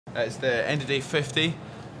It's the end of day 50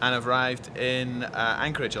 and I've arrived in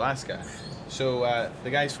Anchorage, Alaska. So the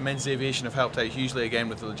guys from Men's Aviation have helped out hugely again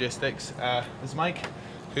with the logistics. There's Mike,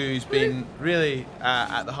 who's been really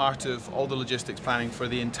at the heart of all the logistics planning for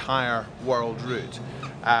the entire world route.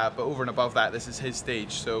 But over and above that, this is his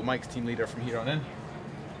stage. So Mike's team leader from here on in.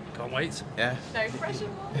 Can't wait. Yeah. No pressure.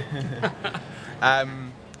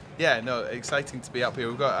 Yeah, no, exciting to be up here.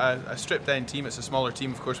 We've got a stripped down team. It's a smaller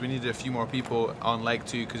team. Of course, we needed a few more people on leg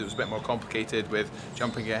 2 because it was a bit more complicated with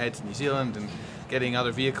jumping ahead to New Zealand and getting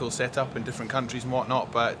other vehicles set up in different countries and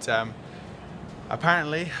whatnot. But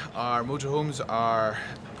apparently, our motorhomes are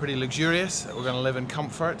pretty luxurious. We're going to live in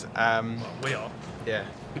comfort. We are. Yeah.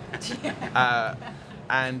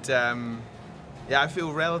 Yeah, I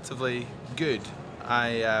feel relatively good.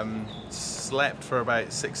 I slept for about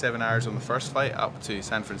 6-7 hours on the first flight up to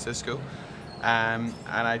San Francisco, and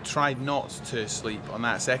I tried not to sleep on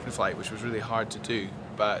that second flight, which was really hard to do.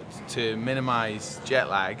 But to minimise jet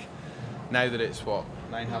lag, now that it's what,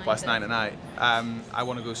 9:30 at night, I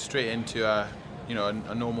want to go straight into a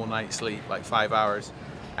normal night's sleep, like 5 hours,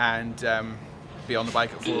 and be on the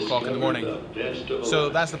bike at 4 o'clock in the morning. So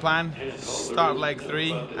that's the plan. Start of leg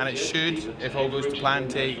 3, and it should, if all goes to plan,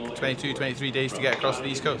 take 22-23 days to get across the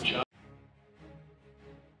East Coast.